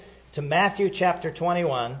to Matthew chapter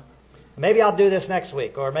 21. Maybe I'll do this next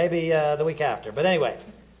week or maybe the week after. But anyway,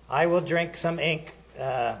 I will drink some ink,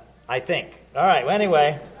 I think. All right, well,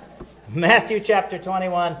 anyway, Matthew chapter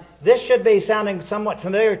 21. This should be sounding somewhat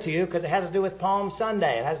familiar to you because it has to do with Palm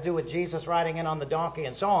Sunday. It has to do with Jesus riding in on the donkey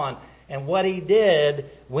and so on, and what he did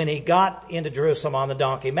when he got into Jerusalem on the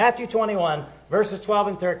donkey. Matthew 21, verses 12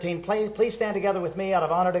 and 13. Please stand together with me out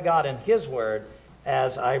of honor to God and his word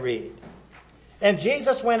as I read. And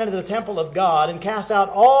Jesus went into the temple of God and cast out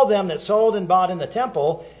all them that sold and bought in the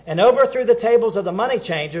temple, and overthrew the tables of the money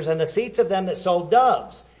changers and the seats of them that sold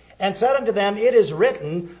doves, and said unto them, It is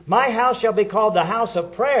written, My house shall be called the house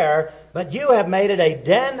of prayer, but you have made it a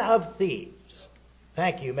den of thieves.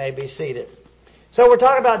 Thank you. You may be seated. So we're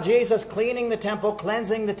talking about Jesus cleaning the temple,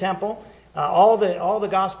 cleansing the temple. All the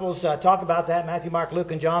Gospels talk about that. Matthew, Mark,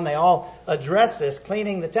 Luke, and John, they all address this,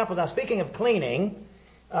 cleaning the temple. Now, speaking of cleaning,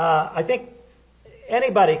 I think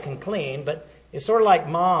anybody can clean, but it's sort of like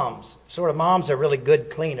moms. Moms are really good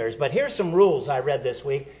cleaners. But here's some rules I read this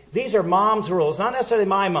week. These are mom's rules, not necessarily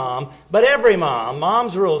my mom, but every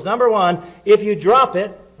mom's rules. Number one, if you drop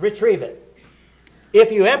it, retrieve it.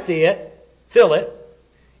 If you empty it, fill it.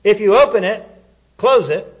 If you open it,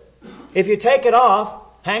 close it. If you take it off,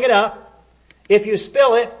 hang it up. If you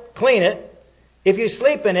spill it, clean it. If you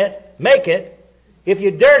sleep in it, make it. If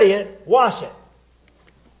you dirty it, wash it.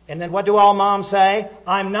 And then what do all moms say?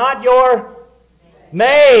 I'm not your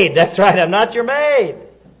maid. That's right, I'm not your maid.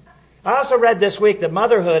 I also read this week that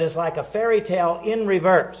motherhood is like a fairy tale in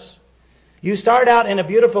reverse. You start out in a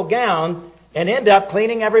beautiful gown and end up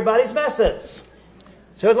cleaning everybody's messes.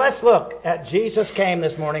 So let's look at Jesus came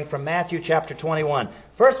this morning from Matthew chapter 21.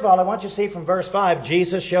 First of all, I want you to see from verse 5,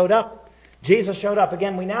 Jesus showed up. Jesus showed up.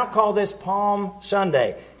 Again, we now call this Palm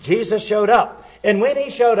Sunday. Jesus showed up. And when he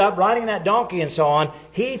showed up, riding that donkey and so on,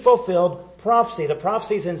 he fulfilled prophecy. The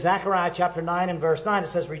prophecy is in Zechariah chapter 9 and verse 9. It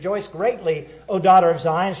says, Rejoice greatly, O daughter of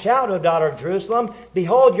Zion. Shout, O daughter of Jerusalem.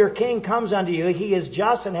 Behold, your king comes unto you. He is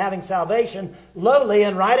just and having salvation, lowly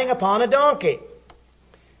and riding upon a donkey.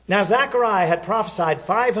 Now, Zechariah had prophesied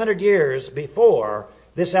 500 years before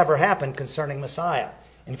this ever happened concerning Messiah.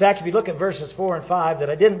 In fact, if you look at verses 4 and 5 that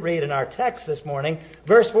I didn't read in our text this morning,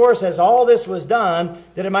 verse 4 says, All this was done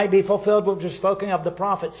that it might be fulfilled which was spoken of the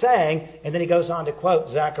prophet, saying, and then he goes on to quote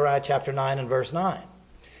Zechariah chapter 9 and verse 9.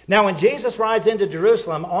 Now, when Jesus rides into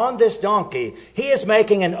Jerusalem on this donkey, he is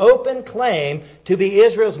making an open claim to be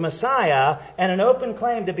Israel's Messiah and an open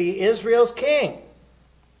claim to be Israel's king.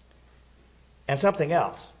 And something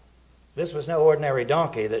else. This was no ordinary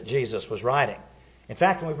donkey that Jesus was riding. In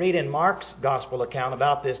fact, when we read in Mark's gospel account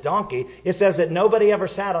about this donkey, it says that nobody ever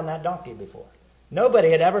sat on that donkey before. Nobody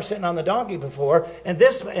had ever sat on the donkey before. And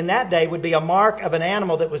this, in that day, would be a mark of an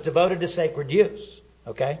animal that was devoted to sacred use.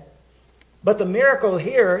 Okay? But the miracle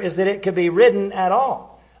here is that it could be ridden at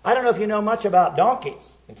all. I don't know if you know much about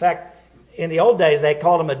donkeys. In fact, in the old days, they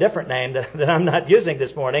called them a different name that I'm not using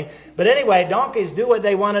this morning. But anyway, donkeys do what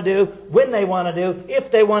they want to do, when they want to do,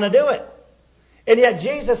 if they want to do it. And yet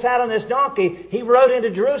Jesus sat on this donkey. He rode into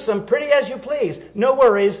Jerusalem pretty as you please. No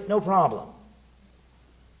worries, no problem.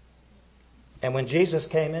 And when Jesus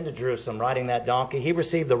came into Jerusalem riding that donkey, he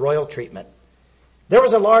received the royal treatment. There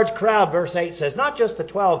was a large crowd, verse 8 says, not just the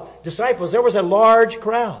 12 disciples, there was a large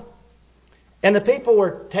crowd. And the people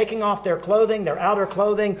were taking off their clothing, their outer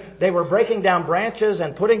clothing. They were breaking down branches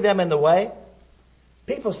and putting them in the way.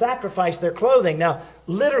 People sacrificed their clothing. Now,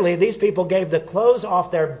 literally, these people gave the clothes off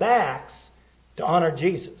their backs to honor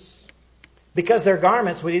Jesus, because their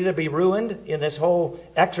garments would either be ruined in this whole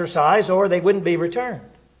exercise or they wouldn't be returned.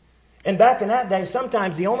 And back in that day,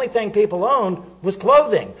 sometimes the only thing people owned was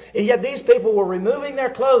clothing. And yet these people were removing their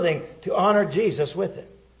clothing to honor Jesus with it.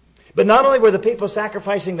 But not only were the people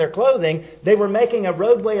sacrificing their clothing, they were making a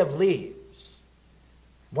roadway of leaves.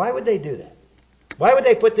 Why would they do that? Why would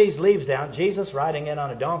they put these leaves down? Jesus riding in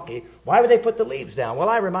on a donkey. Why would they put the leaves down? Well,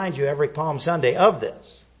 I remind you every Palm Sunday of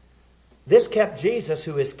this. This kept Jesus,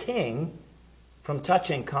 who is king, from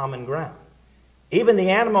touching common ground. Even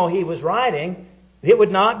the animal he was riding, it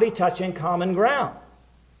would not be touching common ground.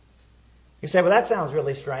 You say, well, that sounds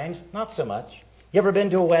really strange. Not so much. You ever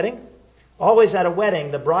been to a wedding? Always at a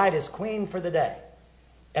wedding, the bride is queen for the day.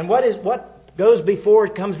 And what goes before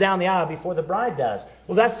it comes down the aisle, before the bride does?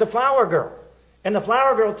 Well, that's the flower girl. And the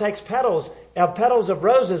flower girl takes petals of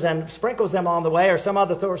roses and sprinkles them on the way, or some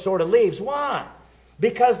other sort of leaves. Why?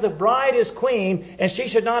 Because the bride is queen, and she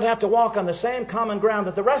should not have to walk on the same common ground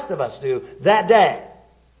that the rest of us do that day.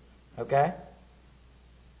 Okay?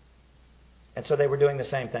 And so they were doing the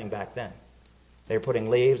same thing back then. They were putting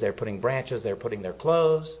leaves, they were putting branches, they were putting their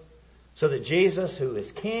clothes, so that Jesus, who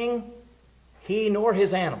is king, he nor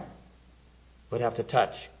his animal would have to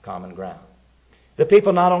touch common ground. The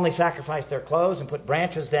people not only sacrificed their clothes and put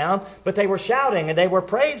branches down, but they were shouting and they were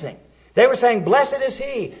praising. They were saying, blessed is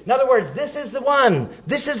he. In other words, this is the one.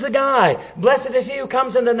 This is the guy. Blessed is he who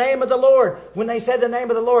comes in the name of the Lord. When they said the name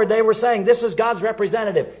of the Lord, they were saying, this is God's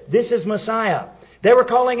representative. This is Messiah. They were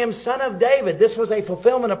calling him Son of David. This was a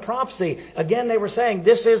fulfillment of prophecy. Again, they were saying,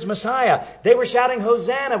 this is Messiah. They were shouting,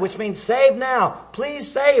 Hosanna, which means save now.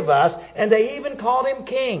 Please save us. And they even called him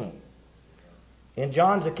King. In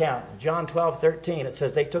John's account, John 12:13, it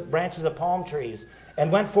says, they took branches of palm trees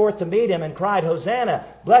and went forth to meet him and cried, Hosanna,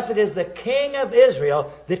 blessed is the King of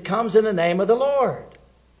Israel that comes in the name of the Lord.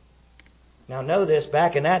 Now know this,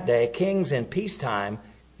 back in that day, kings in peacetime,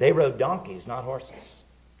 they rode donkeys, not horses.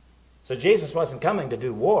 So Jesus wasn't coming to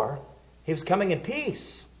do war. He was coming in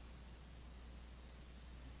peace.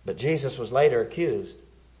 But Jesus was later accused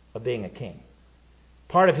of being a king.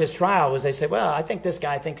 Part of his trial was they said, well, I think this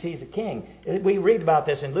guy thinks he's a king. We read about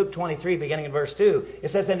this in Luke 23, beginning in verse 2. It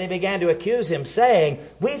says, then they began to accuse him, saying,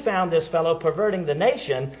 we found this fellow perverting the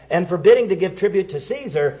nation and forbidding to give tribute to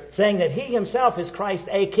Caesar, saying that he himself is Christ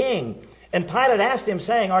a king. And Pilate asked him,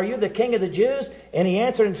 saying, are you the king of the Jews? And he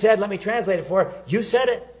answered and said, let me translate it for you. You said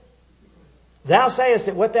it. Thou sayest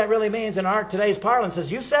it. What that really means in our today's parlance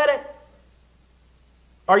is, you said it.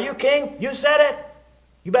 Are you king? You said it.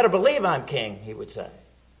 You better believe I'm king, he would say.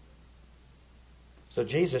 So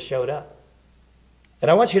Jesus showed up. And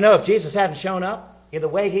I want you to know, if Jesus hadn't shown up in the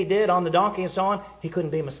way he did on the donkey and so on, he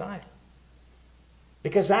couldn't be Messiah.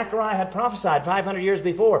 Because Zechariah had prophesied 500 years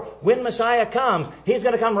before, when Messiah comes, he's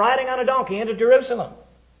going to come riding on a donkey into Jerusalem.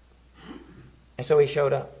 And so he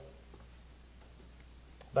showed up.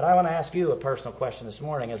 But I want to ask you a personal question this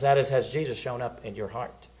morning, has Jesus shown up in your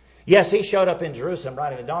heart? Yes, he showed up in Jerusalem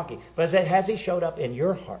riding a donkey, but has he showed up in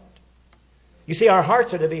your heart? You see, our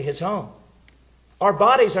hearts are to be his home. Our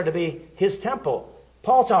bodies are to be his temple.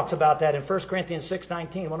 Paul talks about that in 1 Corinthians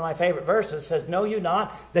 6:19, one of my favorite verses. It says, know you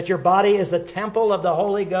not that your body is the temple of the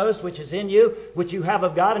Holy Ghost, which is in you, which you have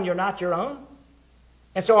of God, and you're not your own?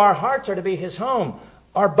 And so our hearts are to be his home.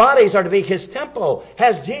 Our bodies are to be his temple.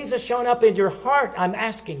 Has Jesus shown up in your heart? I'm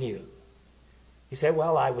asking you. You say,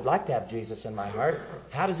 well, I would like to have Jesus in my heart.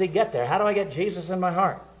 How does he get there? How do I get Jesus in my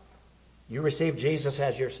heart? You receive Jesus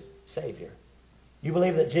as your Savior. You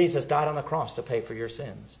believe that Jesus died on the cross to pay for your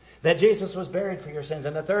sins. That Jesus was buried for your sins.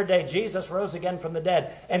 And the third day, Jesus rose again from the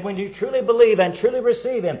dead. And when you truly believe and truly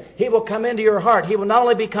receive him, he will come into your heart. He will not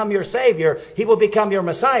only become your Savior, he will become your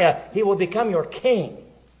Messiah. He will become your King.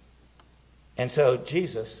 And so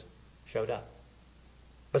Jesus showed up.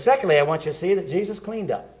 But secondly, I want you to see that Jesus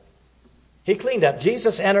cleaned up. He cleaned up.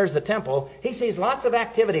 Jesus enters the temple. He sees lots of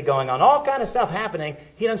activity going on, all kind of stuff happening.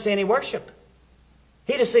 He doesn't see any worship.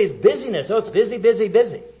 He just sees busyness. Oh, it's busy, busy,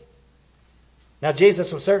 busy. Now,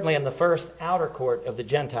 Jesus was certainly in the first outer court of the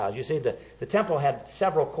Gentiles. You see, the temple had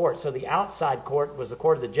several courts. So the outside court was the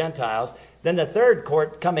court of the Gentiles. Then the third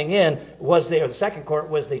court coming in was the second court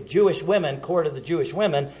was the Jewish women, court of the Jewish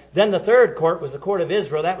women. Then the third court was the court of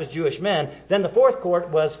Israel. That was Jewish men. Then the fourth court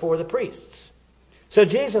was for the priests. So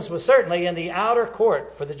Jesus was certainly in the outer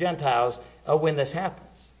court for the Gentiles when this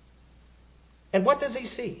happens. And what does he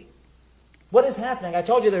see? What is happening? I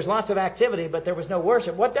told you there's lots of activity, but there was no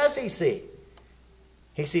worship. What does he see?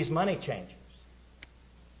 He sees money changers.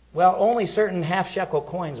 Well, only certain half-shekel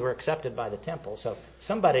coins were accepted by the temple, so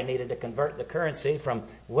somebody needed to convert the currency from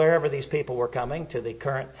wherever these people were coming to the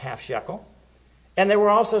current half-shekel. And there were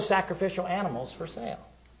also sacrificial animals for sale.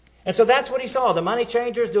 And so that's what he saw, the money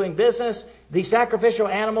changers doing business, the sacrificial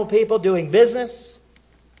animal people doing business.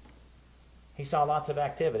 He saw lots of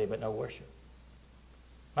activity, but no worship.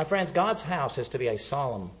 My friends, God's house is to be a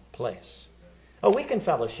solemn place. Oh, we can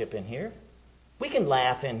fellowship in here. We can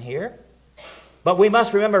laugh in here. But we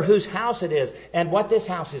must remember whose house it is and what this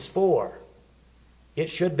house is for. It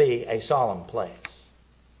should be a solemn place.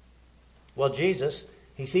 Well, Jesus,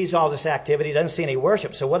 he sees all this activity, doesn't see any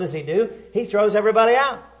worship. So what does he do? He throws everybody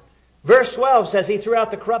out. Verse 12 says he threw out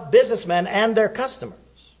the corrupt businessmen and their customers.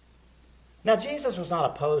 Now, Jesus was not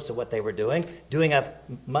opposed to what they were doing a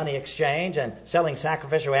money exchange and selling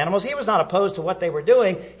sacrificial animals. He was not opposed to what they were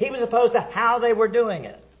doing. He was opposed to how they were doing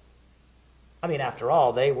it. I mean, after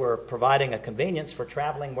all, they were providing a convenience for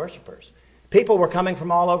traveling worshipers. People were coming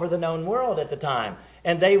from all over the known world at the time,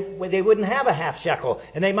 and they wouldn't have a half shekel,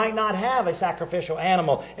 and they might not have a sacrificial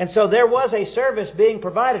animal. And so there was a service being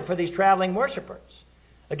provided for these traveling worshipers.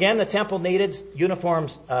 Again, the temple needed uniform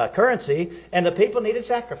currency, and the people needed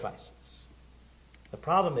sacrifices. The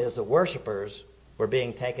problem is the worshipers were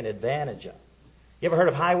being taken advantage of. You ever heard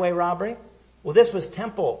of highway robbery? Well, this was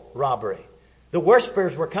temple robbery. The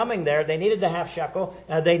worshipers were coming there. They needed the half shekel.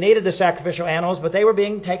 They needed the sacrificial animals, but they were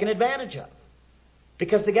being taken advantage of.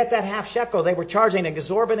 Because to get that half shekel, they were charging an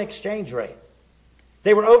exorbitant exchange rate.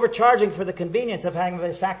 They were overcharging for the convenience of having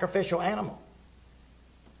a sacrificial animal.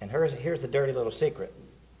 And here's the dirty little secret.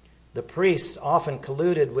 The priests often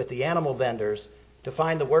colluded with the animal vendors to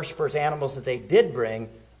find the worshipers' animals that they did bring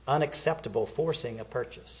unacceptable, forcing a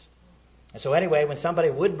purchase. And so anyway, when somebody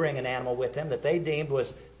would bring an animal with them that they deemed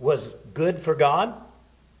was good for God,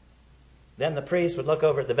 then the priest would look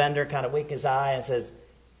over at the vendor, kind of wink his eye and says,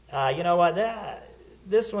 you know what,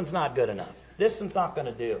 this one's not good enough. This one's not going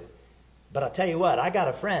to do. But I'll tell you what, I got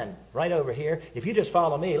a friend right over here. If you just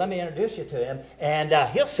follow me, let me introduce you to him, and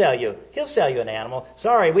he'll sell you an animal.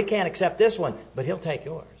 Sorry, we can't accept this one, but he'll take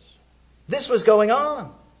yours. This was going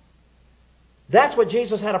on. That's what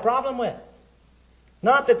Jesus had a problem with.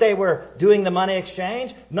 Not that they were doing the money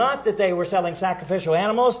exchange, not that they were selling sacrificial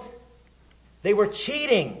animals. They were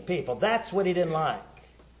cheating people. That's what he didn't like.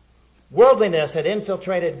 Worldliness had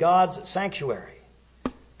infiltrated God's sanctuary.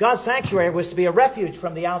 God's sanctuary was to be a refuge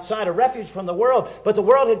from the outside, a refuge from the world, but the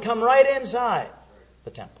world had come right inside the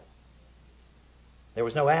temple. There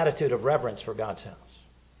was no attitude of reverence for God's house.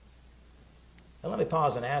 Now let me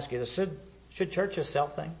pause and ask you this. Should churches sell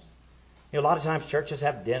things? You know, a lot of times churches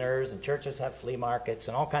have dinners and churches have flea markets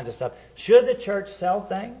and all kinds of stuff. Should the church sell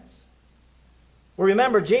things? Well,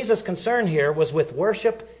 remember, Jesus' concern here was with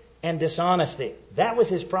worship and dishonesty. That was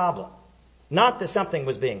his problem. Not that something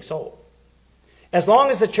was being sold. As long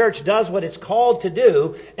as the church does what it's called to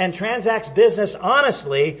do and transacts business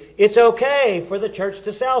honestly, it's okay for the church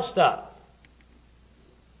to sell stuff.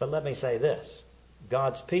 But let me say this.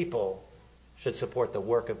 God's people should support the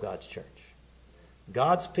work of God's church.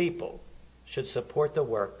 God's people should support the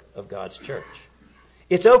work of God's church.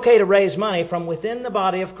 It's okay to raise money from within the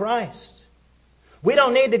body of Christ. We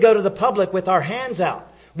don't need to go to the public with our hands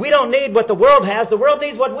out. We don't need what the world has. The world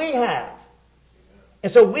needs what we have.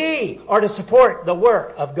 And so we are to support the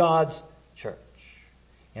work of God's church.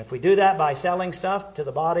 And if we do that by selling stuff to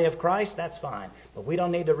the body of Christ, that's fine. But we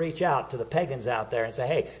don't need to reach out to the pagans out there and say,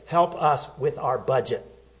 hey, help us with our budget.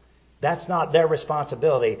 That's not their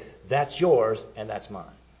responsibility. That's yours and that's mine.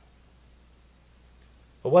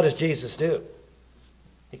 But what does Jesus do?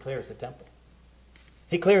 He clears the temple.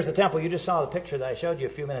 He clears the temple. You just saw the picture that I showed you a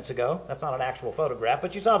few minutes ago. That's not an actual photograph,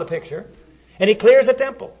 but you saw the picture. And he clears the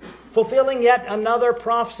temple, fulfilling yet another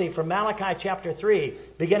prophecy from Malachi chapter 3,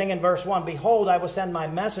 beginning in verse 1. Behold, I will send my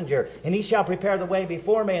messenger, and he shall prepare the way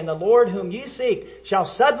before me. And the Lord whom ye seek shall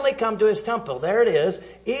suddenly come to his temple. There it is.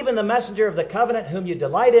 Even the messenger of the covenant whom you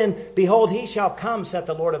delight in. Behold, he shall come, saith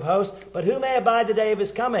the Lord of hosts. But who may abide the day of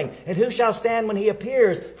his coming? And who shall stand when he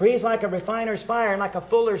appears? For he's like a refiner's fire and like a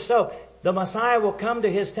fuller's soap. The Messiah will come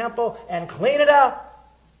to his temple and clean it up.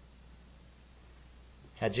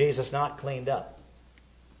 Had Jesus not cleaned up,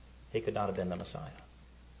 he could not have been the Messiah.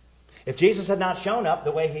 If Jesus had not shown up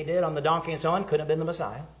the way he did on the donkey and so on, couldn't have been the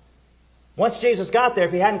Messiah. Once Jesus got there,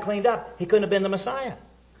 if he hadn't cleaned up, he couldn't have been the Messiah.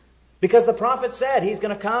 Because the prophet said he's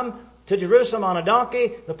going to come to Jerusalem on a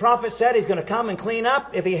donkey. The prophet said he's going to come and clean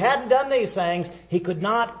up. If he hadn't done these things, he could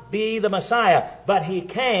not be the Messiah. But he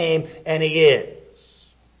came and he is.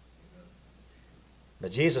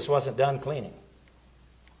 But Jesus wasn't done cleaning.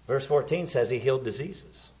 Verse 14 says he healed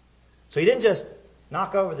diseases. So he didn't just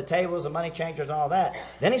knock over the tables and money changers and all that.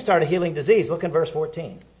 Then he started healing disease. Look in verse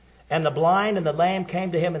 14. And the blind and the lame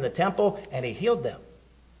came to him in the temple, and he healed them.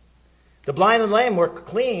 The blind and lame were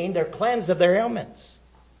clean. They're cleansed of their ailments.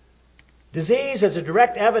 Disease is a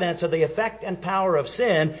direct evidence of the effect and power of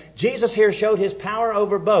sin. Jesus here showed his power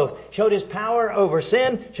over both. Showed his power over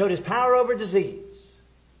sin. Showed his power over disease.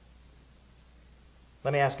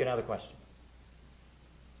 Let me ask you another question.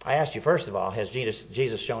 I asked you, first of all, has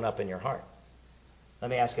Jesus shown up in your heart? Let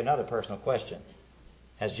me ask you another personal question.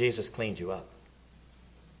 Has Jesus cleaned you up?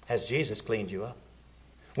 Has Jesus cleaned you up?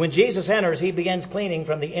 When Jesus enters, he begins cleaning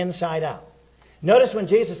from the inside out. Notice when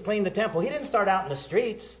Jesus cleaned the temple, he didn't start out in the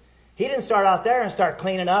streets. He didn't start out there and start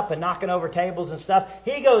cleaning up and knocking over tables and stuff.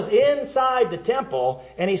 He goes inside the temple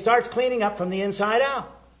and he starts cleaning up from the inside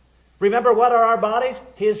out. Remember, what are our bodies?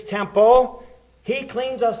 His temple. He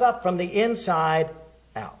cleans us up from the inside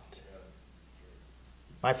out.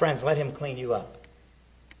 My friends, let him clean you up.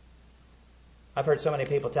 I've heard so many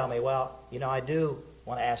people tell me, well, I do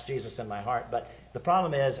want to ask Jesus in my heart, but the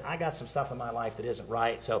problem is I got some stuff in my life that isn't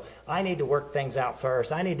right, so I need to work things out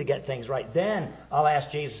first. I need to get things right. Then I'll ask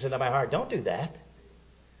Jesus into my heart. Don't do that.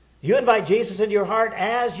 You invite Jesus into your heart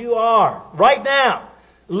as you are, right now.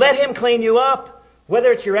 Let him clean you up.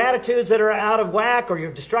 Whether it's your attitudes that are out of whack or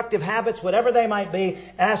your destructive habits, whatever they might be,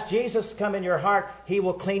 ask Jesus to come in your heart. He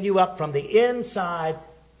will clean you up from the inside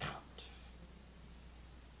out.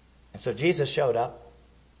 And so Jesus showed up.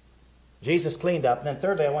 Jesus cleaned up. And then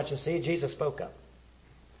thirdly, I want you to see, Jesus spoke up.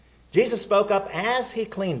 Jesus spoke up as he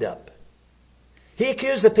cleaned up. He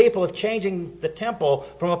accused the people of changing the temple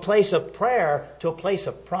from a place of prayer to a place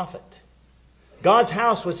of profit. God's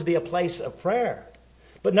house was to be a place of prayer.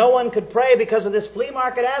 But no one could pray because of this flea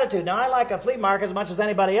market attitude. Now, I like a flea market as much as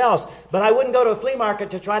anybody else, but I wouldn't go to a flea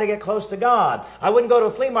market to try to get close to God. I wouldn't go to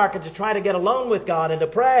a flea market to try to get alone with God and to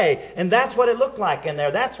pray. And that's what it looked like in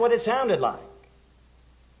there. That's what it sounded like.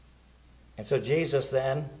 And so Jesus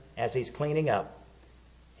then, as he's cleaning up,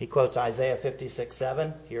 he quotes Isaiah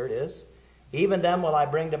 56:7. Here it is. Even them will I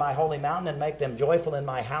bring to my holy mountain and make them joyful in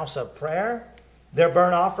my house of prayer. Their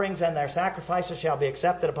burnt offerings and their sacrifices shall be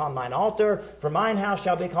accepted upon mine altar. For mine house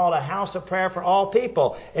shall be called a house of prayer for all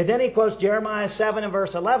people. And then he quotes Jeremiah 7 and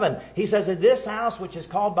verse 11. He says, "If this house which is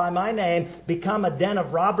called by my name become a den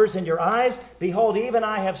of robbers in your eyes, behold, even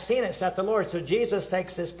I have seen it, saith the Lord." So Jesus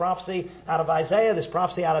takes this prophecy out of Isaiah, this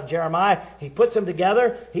prophecy out of Jeremiah. He puts them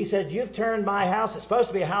together. He said, you've turned my house, it's supposed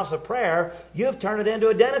to be a house of prayer, you've turned it into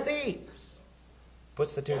a den of thieves.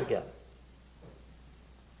 Puts the two together.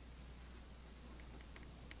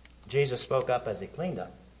 Jesus spoke up as he cleaned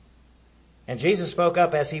up. And Jesus spoke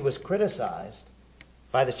up as he was criticized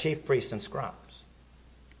by the chief priests and scribes.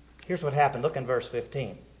 Here's what happened. Look in verse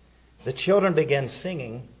 15. The children began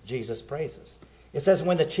singing Jesus' praises. It says,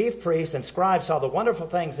 when the chief priests and scribes saw the wonderful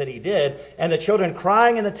things that he did, and the children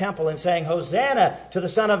crying in the temple and saying, Hosanna to the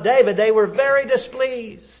Son of David, they were very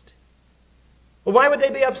displeased. Well, why would they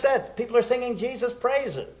be upset? People are singing Jesus'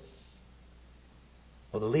 praises.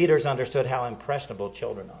 Well, the leaders understood how impressionable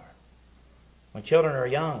children are. When children are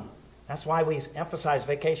young, that's why we emphasize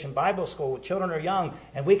Vacation Bible School. When children are young,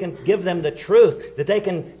 and we can give them the truth that they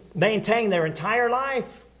can maintain their entire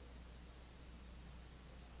life.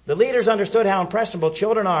 The leaders understood how impressionable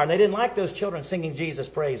children are, and they didn't like those children singing Jesus'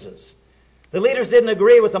 praises. The leaders didn't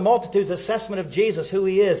agree with the multitude's assessment of Jesus, who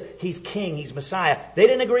he is. He's king, he's Messiah. They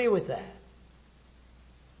didn't agree with that.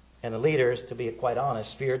 And the leaders, to be quite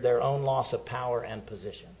honest, feared their own loss of power and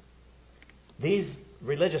position. These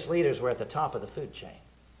religious leaders were at the top of the food chain.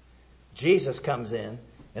 Jesus comes in,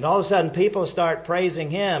 and all of a sudden people start praising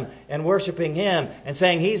him and worshiping him and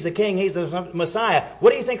saying he's the king, he's the Messiah.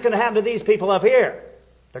 What do you think is going to happen to these people up here?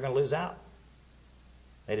 They're going to lose out.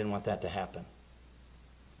 They didn't want that to happen.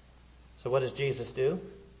 So what does Jesus do?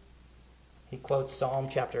 He quotes Psalm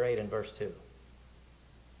chapter 8 and verse 2.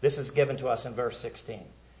 This is given to us in verse 16.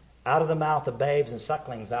 Out of the mouth of babes and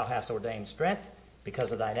sucklings thou hast ordained strength,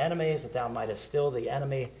 because of thine enemies, that thou mightest still the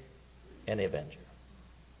enemy and the avenger.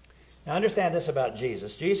 Now understand this about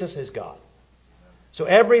Jesus. Jesus is God. So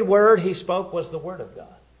every word he spoke was the word of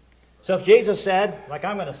God. So if Jesus said, like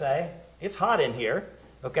I'm going to say, it's hot in here,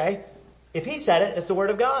 okay? If he said it, it's the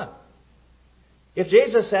word of God. If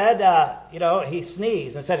Jesus said, he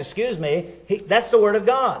sneezed and said, excuse me, that's the word of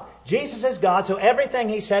God. Jesus is God, so everything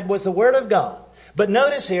he said was the word of God. But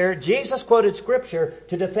notice here, Jesus quoted Scripture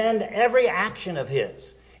to defend every action of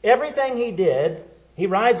his. Everything he did, he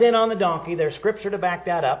rides in on the donkey, there's Scripture to back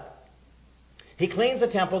that up. He cleans the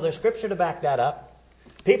temple, there's Scripture to back that up.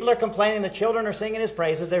 People are complaining, the children are singing his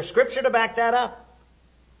praises, there's Scripture to back that up.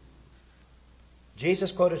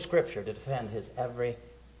 Jesus quoted Scripture to defend his every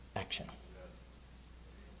action.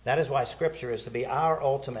 That is why Scripture is to be our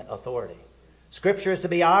ultimate authority. Scripture is to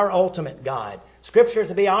be our ultimate guide. Scripture is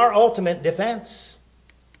to be our ultimate defense.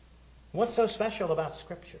 What's so special about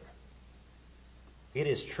Scripture? It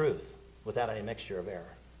is truth without any mixture of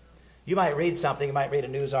error. You might read something, you might read a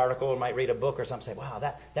news article, or might read a book or something, say, wow,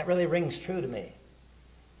 that really rings true to me.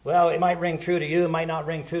 Well, it might ring true to you, it might not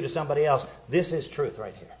ring true to somebody else. This is truth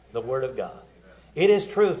right here, the Word of God. It is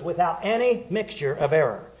truth without any mixture of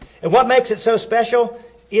error. And what makes it so special?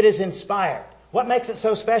 It is inspired. What makes it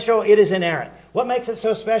so special? It is inerrant. What makes it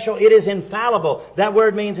so special? It is infallible. That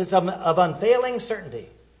word means it's of unfailing certainty.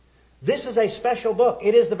 This is a special book.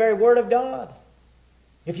 It is the very Word of God.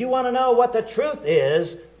 If you want to know what the truth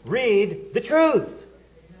is, read the truth.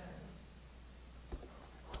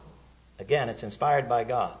 Again, it's inspired by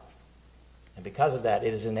God. And because of that,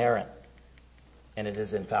 it is inerrant. And it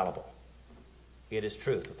is infallible. It is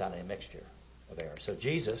truth without any mixture of error. So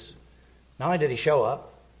Jesus, not only did he show up,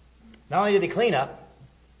 not only did he clean up,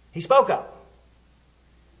 he spoke up.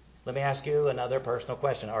 Let me ask you another personal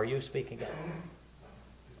question. Are you speaking up?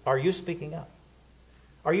 Are you speaking up?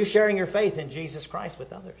 Are you sharing your faith in Jesus Christ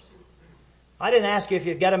with others? I didn't ask you if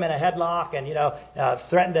you'd get them in a headlock and,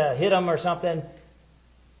 threaten to hit them or something.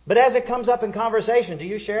 But as it comes up in conversation, do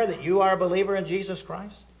you share that you are a believer in Jesus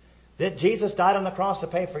Christ? That Jesus died on the cross to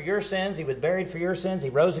pay for your sins. He was buried for your sins. He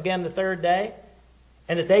rose again the third day.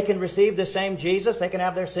 And that they can receive the same Jesus. They can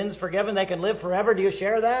have their sins forgiven. They can live forever. Do you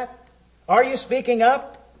share that? Are you speaking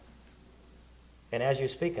up? And as you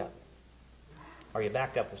speak up, are you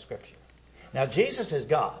backed up with Scripture? Now, Jesus is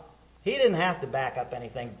God. He didn't have to back up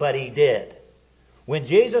anything, but He did. When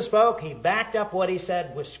Jesus spoke, He backed up what He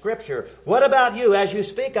said with Scripture. What about you? As you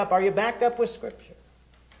speak up, are you backed up with Scripture?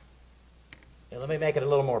 Now, let me make it a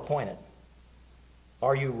little more pointed.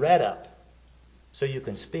 Are you read up so you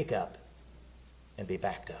can speak up and be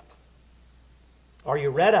backed up? Are you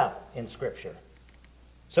read up in Scripture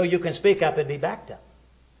so you can speak up and be backed up?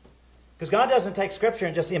 Because God doesn't take Scripture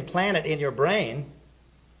and just implant it in your brain.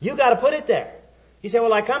 You got to put it there. You say,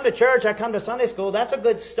 well, I come to church, I come to Sunday school. That's a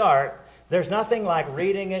good start. There's nothing like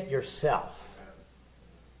reading it yourself.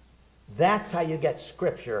 That's how you get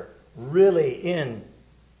Scripture really in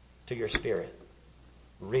to your spirit.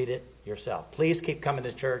 Read it yourself. Please keep coming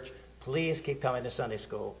to church. Please keep coming to Sunday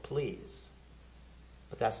school. Please.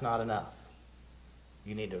 But that's not enough.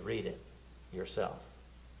 You need to read it yourself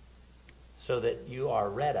so that you are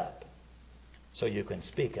read up, so you can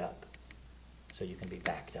speak up, so you can be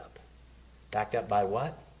backed up. Backed up by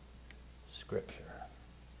what? Scripture.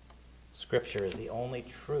 Scripture is the only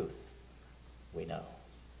truth we know.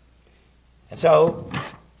 And so,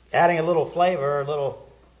 adding a little flavor,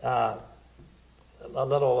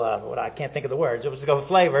 what I can't think of the words, it was to go with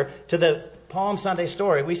flavor, to the Palm Sunday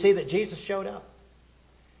story, we see that Jesus showed up.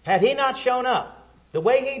 Had He not shown up the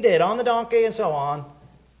way He did on the donkey and so on,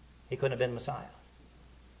 He couldn't have been Messiah.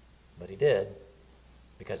 But He did,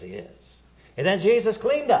 because He is. And then Jesus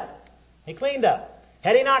cleaned up. He cleaned up.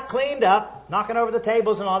 Had He not cleaned up, knocking over the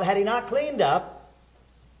tables and all that, had He not cleaned up,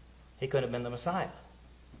 He couldn't have been the Messiah.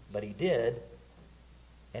 But He did,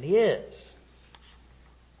 and He is.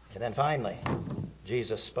 And then finally,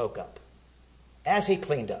 Jesus spoke up. As He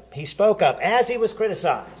cleaned up, He spoke up as He was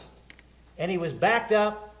criticized. And He was backed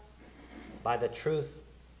up by the truth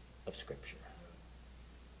of Scripture.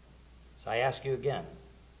 So I ask you again,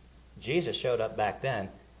 Jesus showed up back then.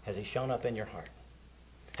 Has He shown up in your heart?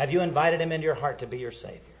 Have you invited Him into your heart to be your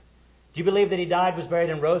Savior? Do you believe that He died, was buried,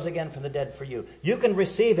 and rose again from the dead for you? You can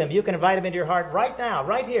receive Him. You can invite Him into your heart right now,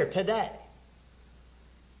 right here, today.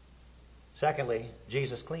 Secondly,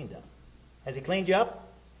 Jesus cleaned up. Has He cleaned you up?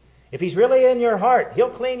 If He's really in your heart, He'll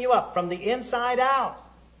clean you up from the inside out.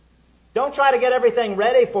 Don't try to get everything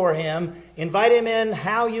ready for Him. Invite Him in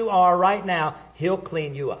how you are right now. He'll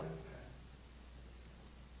clean you up.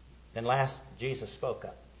 And last, Jesus spoke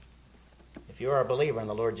up. If you are a believer in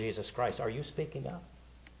the Lord Jesus Christ, are you speaking up?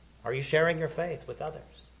 Are you sharing your faith with others?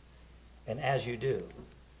 And as you do,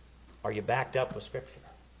 are you backed up with Scripture?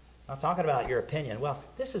 I'm not talking about your opinion. Well,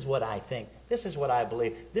 this is what I think. This is what I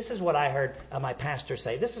believe. This is what I heard my pastor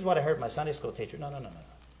say. This is what I heard my Sunday school teacher. No.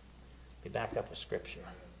 Be backed up with Scripture.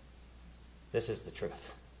 This is the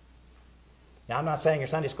truth. Now, I'm not saying your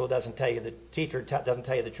Sunday school doesn't tell you, the teacher doesn't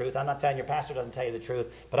tell you the truth. I'm not telling your pastor doesn't tell you the truth.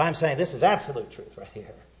 But I'm saying this is absolute truth right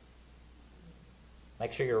here.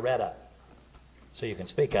 Make sure you're read up so you can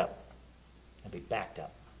speak up and be backed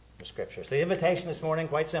up with Scripture. So the invitation this morning,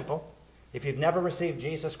 quite simple. If you've never received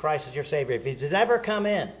Jesus Christ as your Savior, if He's never come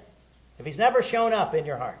in, if He's never shown up in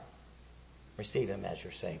your heart, receive Him as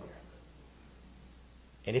your Savior.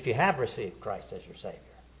 And if you have received Christ as your Savior,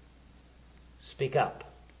 speak up.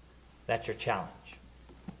 That's your challenge.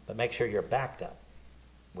 But make sure you're backed up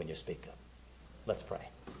when you speak up. Let's pray.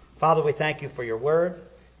 Father, we thank You for Your Word.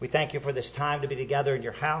 We thank You for this time to be together in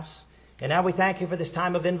Your house. And now we thank You for this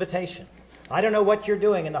time of invitation. I don't know what You're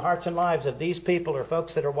doing in the hearts and lives of these people or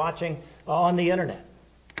folks that are watching on the internet.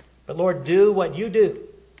 But Lord, do what You do.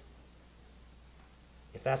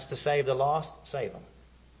 If that's to save the lost, save them.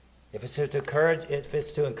 If it's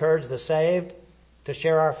to encourage the saved to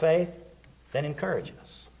share our faith, then encourage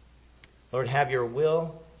us. Lord, have Your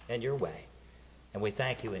will and Your way. And we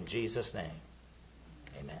thank You in Jesus' name.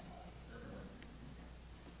 Amen.